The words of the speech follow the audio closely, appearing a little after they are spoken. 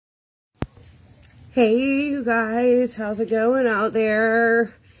Hey you guys, how's it going out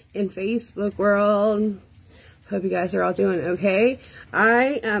there in Facebook world? Hope you guys are all doing okay.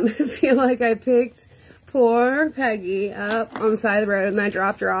 I feel like I picked poor Peggy up on the side of the road and I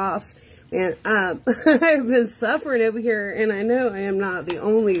dropped her off. And I've been suffering over here, and I know I am not the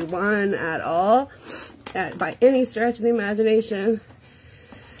only one at all, by any stretch of the imagination.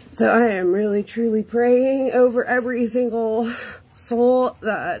 So I am really truly praying over every single soul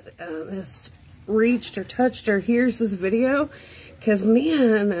that has reached or touched or hears this video, because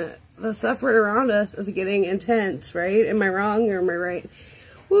man, the suffering around us is getting intense, right? Am I wrong or am I right?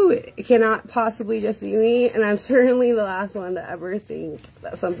 Woo, it cannot possibly just be me, and I'm certainly the last one to ever think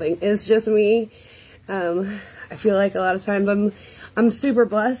that something is just me. I feel like a lot of times I'm super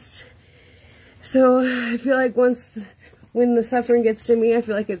blessed, so I feel like when the suffering gets to me, I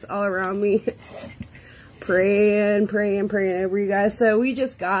feel like it's all around me. praying over you guys. So we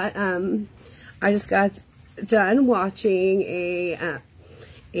just got I just got done watching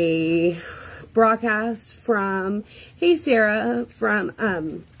a broadcast from Hey Sarah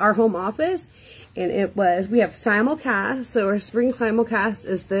from our home office, and we have simulcast. So our spring simulcast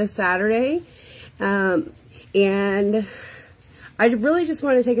is this Saturday, and I really just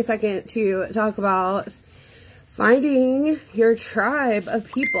want to take a second to talk about finding your tribe of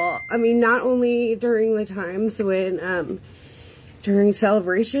people. I mean, not only during the times when during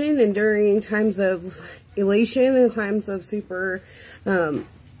celebration and during times of elation and times of super, you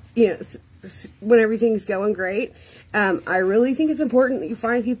know, when everything's going great. I really think it's important that you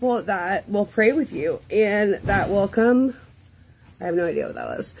find people that will pray with you and that will come. I have no idea what that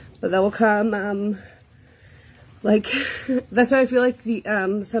was, but that will come, like, that's why I feel like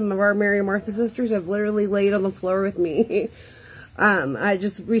some of our Mary and Martha sisters have literally laid on the floor with me. I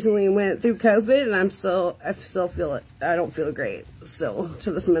just recently went through COVID, and I still feel it. I don't feel great still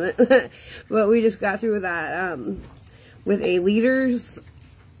to this minute. But we just got through that, with a leaders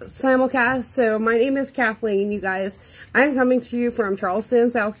simulcast. So my name is Kathleen, you guys. I'm coming to you from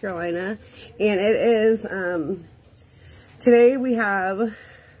Charleston, South Carolina, and it is, today we have,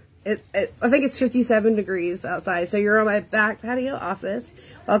 I think it's 57 degrees outside. So you're on my back patio office.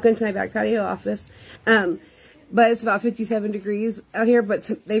 Welcome to my back patio office. But it's about 57 degrees out here, but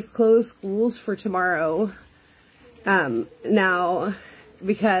they've closed schools for tomorrow, now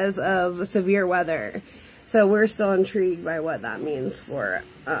because of severe weather. So we're still intrigued by what that means for,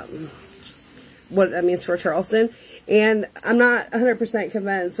 Charleston. And I'm not 100%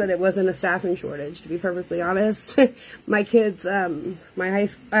 convinced that it wasn't a staffing shortage, to be perfectly honest. My kids, I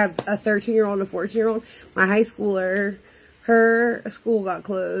have a 13-year-old and a 14-year-old. My high schooler, her school got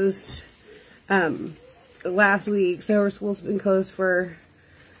closed, last week, so her school's been closed for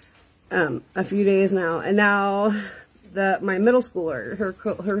a few days now, and now my middle schooler,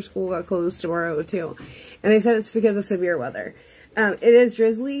 her school got closed tomorrow too, and they said it's because of severe weather. It is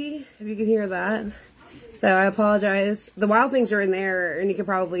drizzly, if you can hear that, so I apologize. The wild things are in there, and you can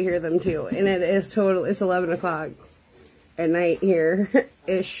probably hear them too, and it's 11 o'clock at night here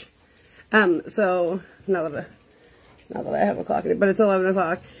ish. So not that I have a clock in it, but it's 11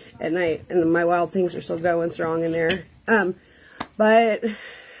 o'clock at night, and my wild things are still going strong in there. But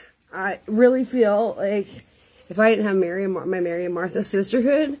I really feel like if I didn't have my Mary and Martha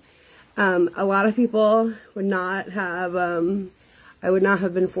sisterhood, a lot of people would not have, I would not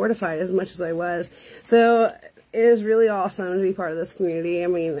have been fortified as much as I was. So it is really awesome to be part of this community. I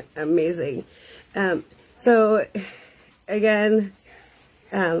mean, amazing. So again,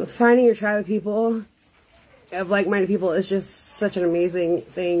 finding your tribe of people, of like-minded people, is just such an amazing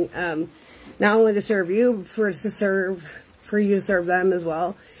thing. Not only to serve you, for you to serve them as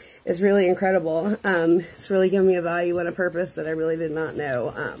well. It's really incredible. It's really given me a value and a purpose that I really did not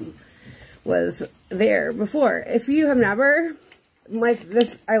know was there before. If you have never,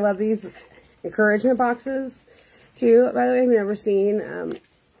 I love these encouragement boxes too. By the way, I've never seen,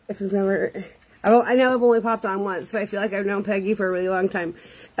 if you've never, I know I've only popped on once, but I feel like I've known Peggy for a really long time.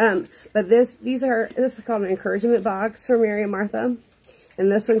 But this is called an encouragement box for Mary and Martha.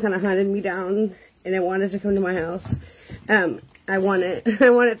 And this one kind of hunted me down, and it wanted to come to my house. I won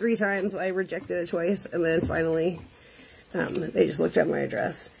it 3 times. I rejected a choice, and then finally, they just looked at my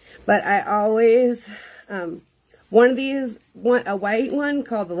address. But I always, one of these, a white one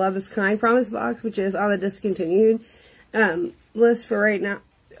called the Love is Kind promise box, which is on the discontinued, list for right now,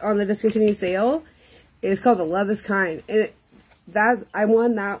 on the discontinued sale. It's called the Love is Kind. And I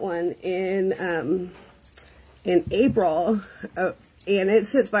won that one in April, and it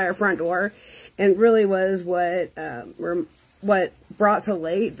sits by our front door, and really was what brought to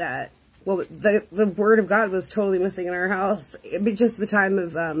light that, well, the word of God was totally missing in our house. It was just the time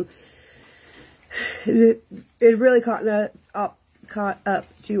of it really caught up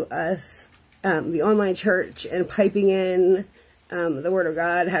to us. The online church and piping in the Word of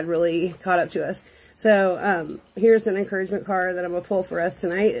God had really caught up to us. So here's an encouragement card that I'm going to pull for us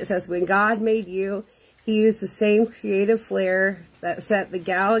tonight. It says, when God made you, He used the same creative flair that set the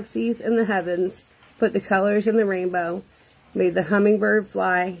galaxies in the heavens, put the colors in the rainbow, made the hummingbird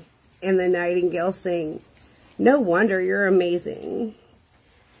fly, and the nightingale sing. No wonder you're amazing.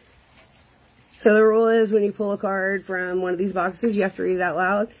 So the rule is when you pull a card from one of these boxes, you have to read it out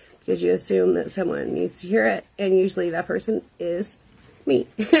loud because you assume that someone needs to hear it. And usually that person is me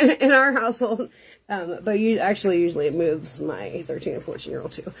in our household. But usually it moves my 13 and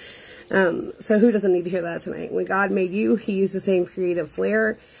 14-year-old too. So who doesn't need to hear that tonight? When God made you, He used the same creative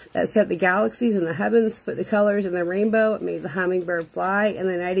flair that set the galaxies in the heavens, put the colors in the rainbow, it made the hummingbird fly, and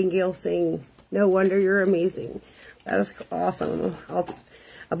the nightingale sing. No wonder you're amazing. That is awesome. I'll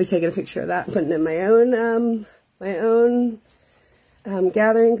be taking a picture of that and putting it in my own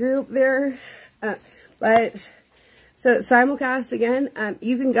gathering group there. So simulcast again,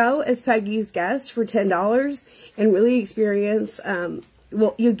 you can go as Peggy's guest for $10 and really experience,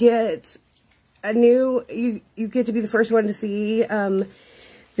 well, you get you get to be the first one to see,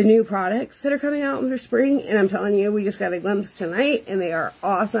 the new products that are coming out for spring. And I'm telling you, we just got a glimpse tonight and they are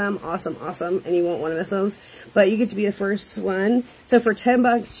awesome, awesome, awesome. And you won't want to miss those, but you get to be the first one. So for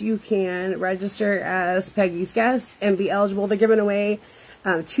 $10, you can register as Peggy's guest and be eligible. They're giving away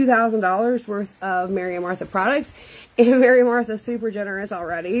 $2,000 worth of Mary and Martha products. And Mary and Martha's super generous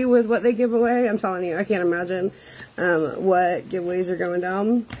already with what they give away. I'm telling you, I can't imagine what giveaways are going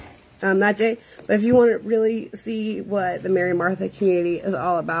down that day. But if you want to really see what the Mary and Martha community is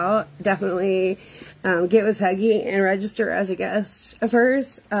all about, definitely get with Peggy and register as a guest of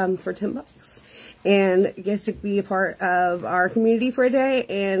hers for $10. And get to be a part of our community for a day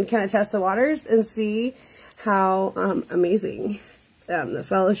and kind of test the waters and see how amazing the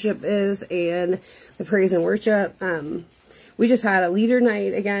fellowship is and the praise and worship. We just had a leader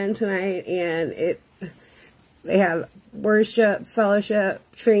night again tonight, and they had worship, fellowship,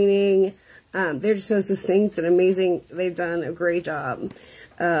 training. They're just so succinct and amazing. They've done a great job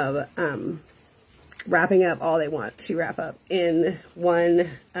of wrapping up all they want to wrap up in one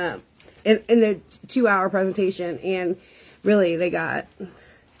in a 2-hour presentation. And really, they got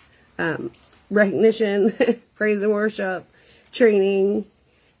recognition, praise and worship, training,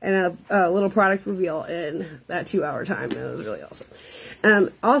 and a little product reveal in that 2-hour time. It was really awesome.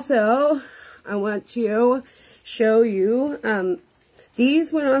 Also, I want to show you,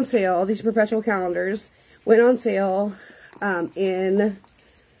 these went on sale, these perpetual calendars went on sale right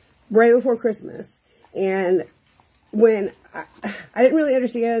before Christmas. And when I didn't really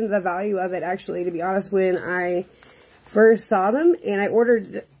understand the value of it, actually, to be honest, when I first saw them, and I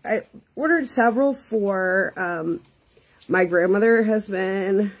ordered several for my grandmother has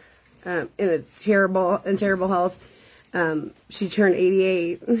been in terrible health. She turned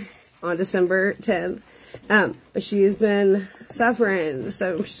 88 on December 10th. But she has been suffering,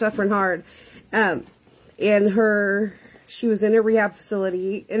 so she's suffering hard. And she was in a rehab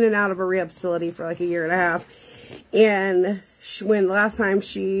facility, in and out of a rehab facility for like a year and a half. And when the last time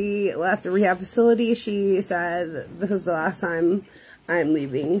she left the rehab facility, she said, this is the last time I'm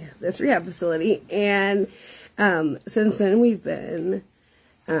leaving this rehab facility. And since then, we've been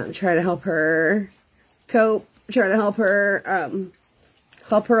trying to help her cope, trying to help her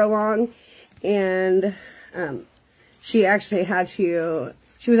along. And she actually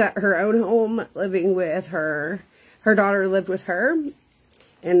she was at her own home living with her daughter lived with her,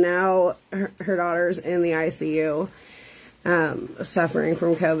 and now her daughter's in the ICU suffering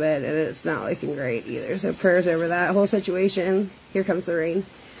from COVID, and it's not looking great either. So prayers over that whole situation. Here comes the rain.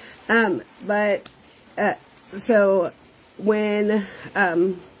 So when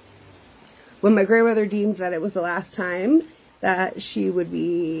my grandmother deemed that it was the last time that she would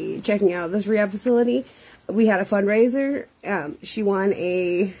be checking out this rehab facility, we had a fundraiser. She won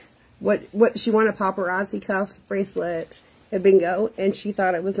a paparazzi cuff bracelet at bingo, and she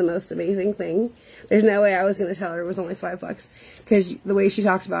thought it was the most amazing thing. There's no way I was going to tell her it was only $5, because the way she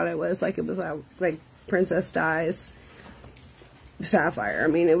talked about it was like Princess Di's sapphire. I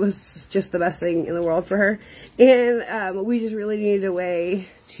mean, it was just the best thing in the world for her. And we just really needed a way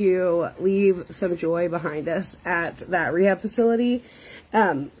to leave some joy behind us at that rehab facility,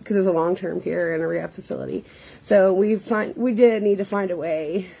 because it was a long-term care in a rehab facility. So we did need to find a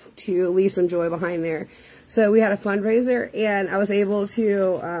way to leave some joy behind there. So we had a fundraiser, and I was able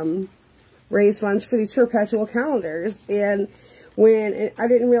to raise funds for these perpetual calendars. And I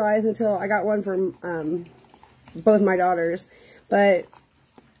didn't realize until I got one from both my daughters, but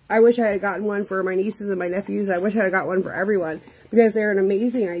I wish I had gotten one for my nieces and my nephews. I wish I had got one for everyone because they're an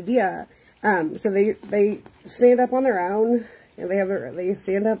amazing idea. So they stand up on their own, and they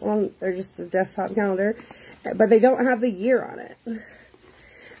stand up on, they're just a desktop calendar, but they don't have the year on it.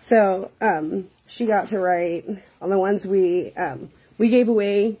 So, she got to write on the ones we gave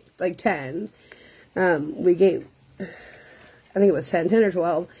away, like 10. We gave, I think it was 10 or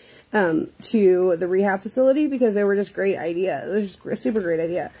 12, to the rehab facility because they were just great ideas. It was just a super great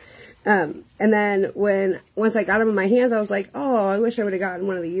idea. And then once I got them in my hands, I was like, oh, I wish I would have gotten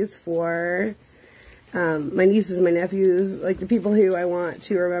one of these for, my nieces and my nephews, like the people who I want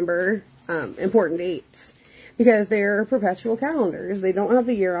to remember, important dates. Because they're perpetual calendars. They don't have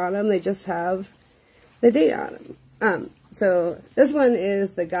the year on them. They just have the date on them. So this one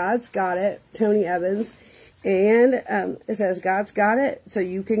is the God's Got It, Tony Evans. And it says, God's got it so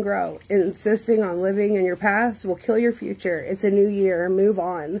you can grow. Insisting on living in your past will kill your future. It's a new year. Move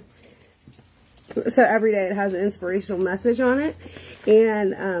on. So every day it has an inspirational message on it.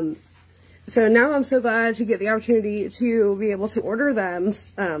 And so now I'm so glad to get the opportunity to be able to order them,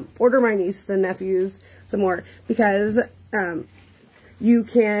 order my nieces and nephews some more, because you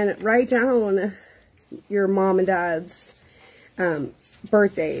can write down your mom and dad's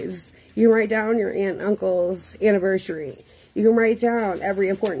birthdays. You can write down your aunt and uncle's anniversary. You can write down every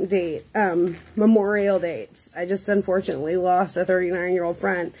important date, memorial dates. I just unfortunately lost a 39-year-old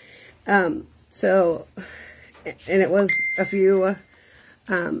friend. And it was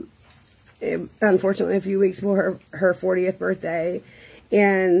unfortunately a few weeks before her 40th birthday.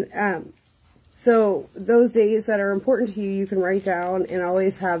 And so those days that are important to you, you can write down and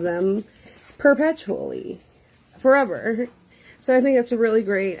always have them perpetually, forever. So I think that's a really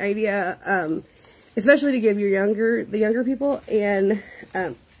great idea, especially to give the younger people, and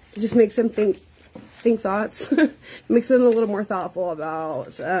just makes them think thoughts, makes them a little more thoughtful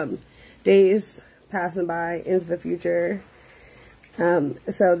about days passing by into the future.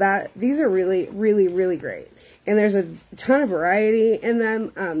 So these are really, really, really great. And there's a ton of variety in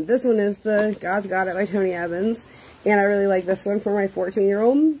them. This one is the God's Got It by Tony Evans. And I really like this one for my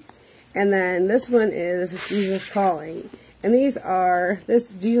 14-year-old. And then this one is Jesus Calling. And this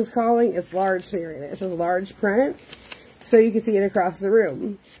Jesus Calling is large series. It says large print, so you can see it across the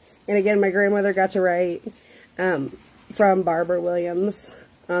room. And again, my grandmother got to write from Barbara Williams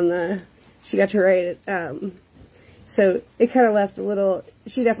she got to write it. So it kind of left a little,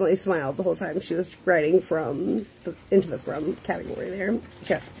 she definitely smiled the whole time she was writing into the from category there.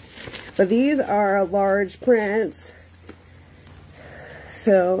 Okay. But these are large prints,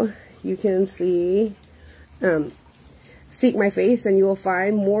 so you can see, seek my face and you will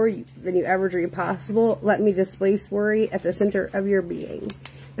find more than you ever dreamed possible. Let me displace worry at the center of your being.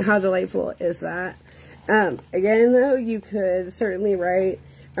 And how delightful is that? Again, though, you could certainly write,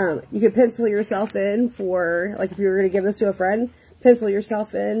 you could pencil yourself in for, like if you were going to give this to a friend, pencil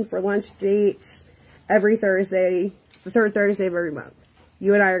yourself in for lunch dates every Thursday, the third Thursday of every month.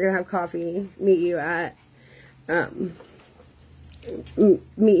 You and I are going to have coffee, meet you at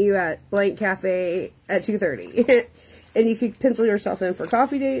Blank Cafe at 2:30. And you could pencil yourself in for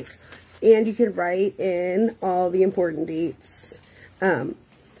coffee dates, and you could write in all the important dates.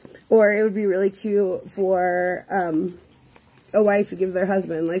 Or it would be really cute for a wife to give their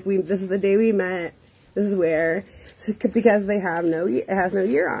husband, like, this is the day we met, this is where, because it has no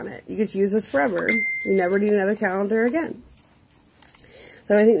year on it. You could use this forever. You never need another calendar again.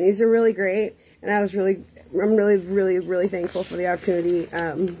 So I think these are really great, and I'm really, really, really thankful for the opportunity.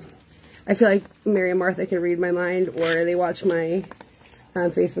 I feel like Mary and Martha can read my mind, or they watch my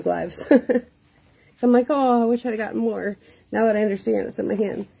Facebook Lives. So I'm like, oh, I wish I'd gotten more. Now that I understand, it's in my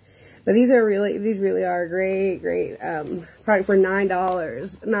hand. But these really are great product for $9.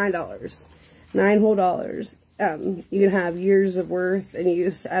 $9 whole dollars. You can have years of worth and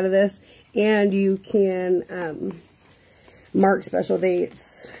use out of this, and you can mark special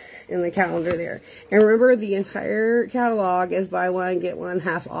dates in the calendar there. And remember, the entire catalog is buy one get one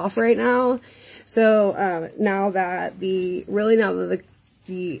half off right now. So now that the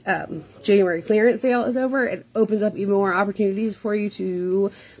January clearance sale is over, it opens up even more opportunities for you to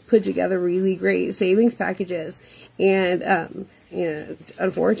put together really great savings packages. And you know,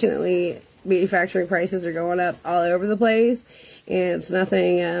 unfortunately, manufacturing prices are going up all over the place, and it's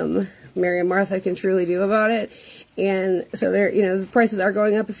nothing Mary and Martha can truly do about it. And so the prices are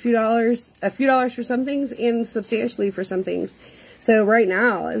going up a few dollars for some things, and substantially for some things. So right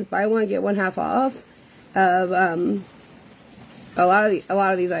now, is buy one get one half off of a lot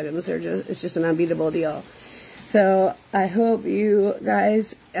of these items. It's just an unbeatable deal. So I hope you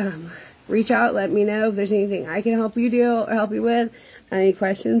guys reach out, let me know if there's anything I can help you do or help you with. any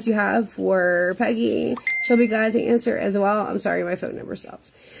questions you have for Peggy, she'll be glad to answer as well. I'm sorry, my phone number stops.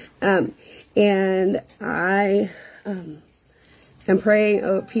 And I am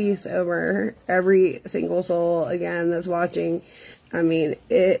praying peace over every single soul, again, that's watching. I mean,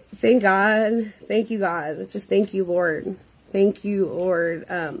 thank God. Thank you, God. Just thank you, Lord. Thank you, Lord,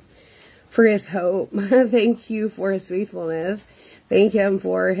 for his hope. Thank you for his faithfulness. Thank him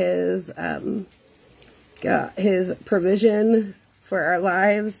for his provision for our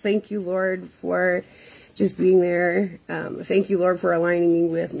lives. Thank you, Lord, for just being there. Thank you, Lord, for aligning me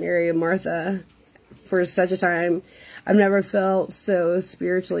with Mary and Martha for such a time. I've never felt so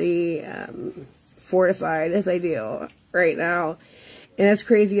spiritually fortified as I do right now. And as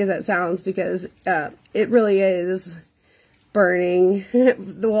crazy as that sounds, because it really is burning.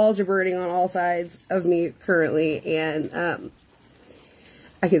 The walls are burning on all sides of me currently, and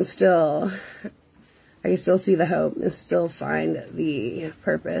I can still see the hope and still find the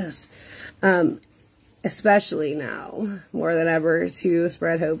purpose, especially now, more than ever, to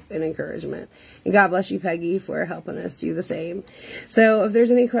spread hope and encouragement. And God bless you, Peggy, for helping us do the same. So if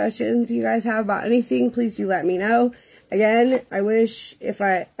there's any questions you guys have about anything, please do let me know. Again, I wish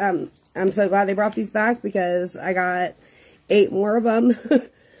I'm so glad they brought these back, because I got 8 more of them.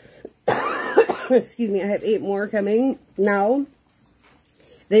 Excuse me, I have 8 more coming now.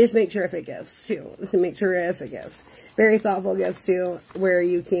 They just make terrific gifts, too. They make terrific gifts. Very thoughtful gifts, too, where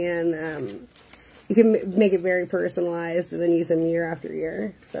you can make it very personalized and then use them year after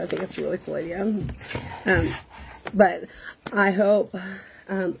year. So I think it's a really cool idea. But I hope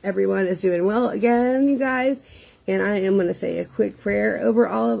everyone is doing well again, you guys. And I am going to say a quick prayer over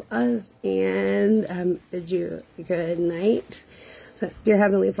all of us and bid you a good night. So, dear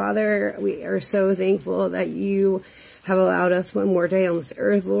Heavenly Father, we are so thankful that you have allowed us one more day on this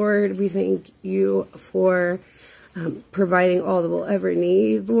earth, Lord. We thank you for providing all that we'll ever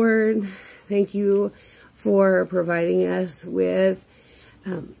need, Lord. Thank you for providing us with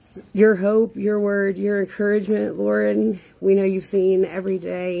your hope, your word, your encouragement, Lord. We know you've seen every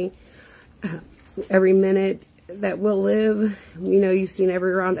day, every minute that we'll live. We know you've seen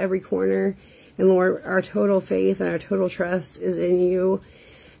around every corner. And Lord, our total faith and our total trust is in you,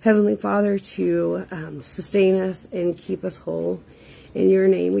 Heavenly Father, to sustain us and keep us whole. In your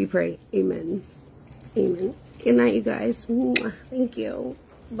name we pray. Amen. Amen. Good night, you guys. Thank you.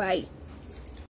 Bye.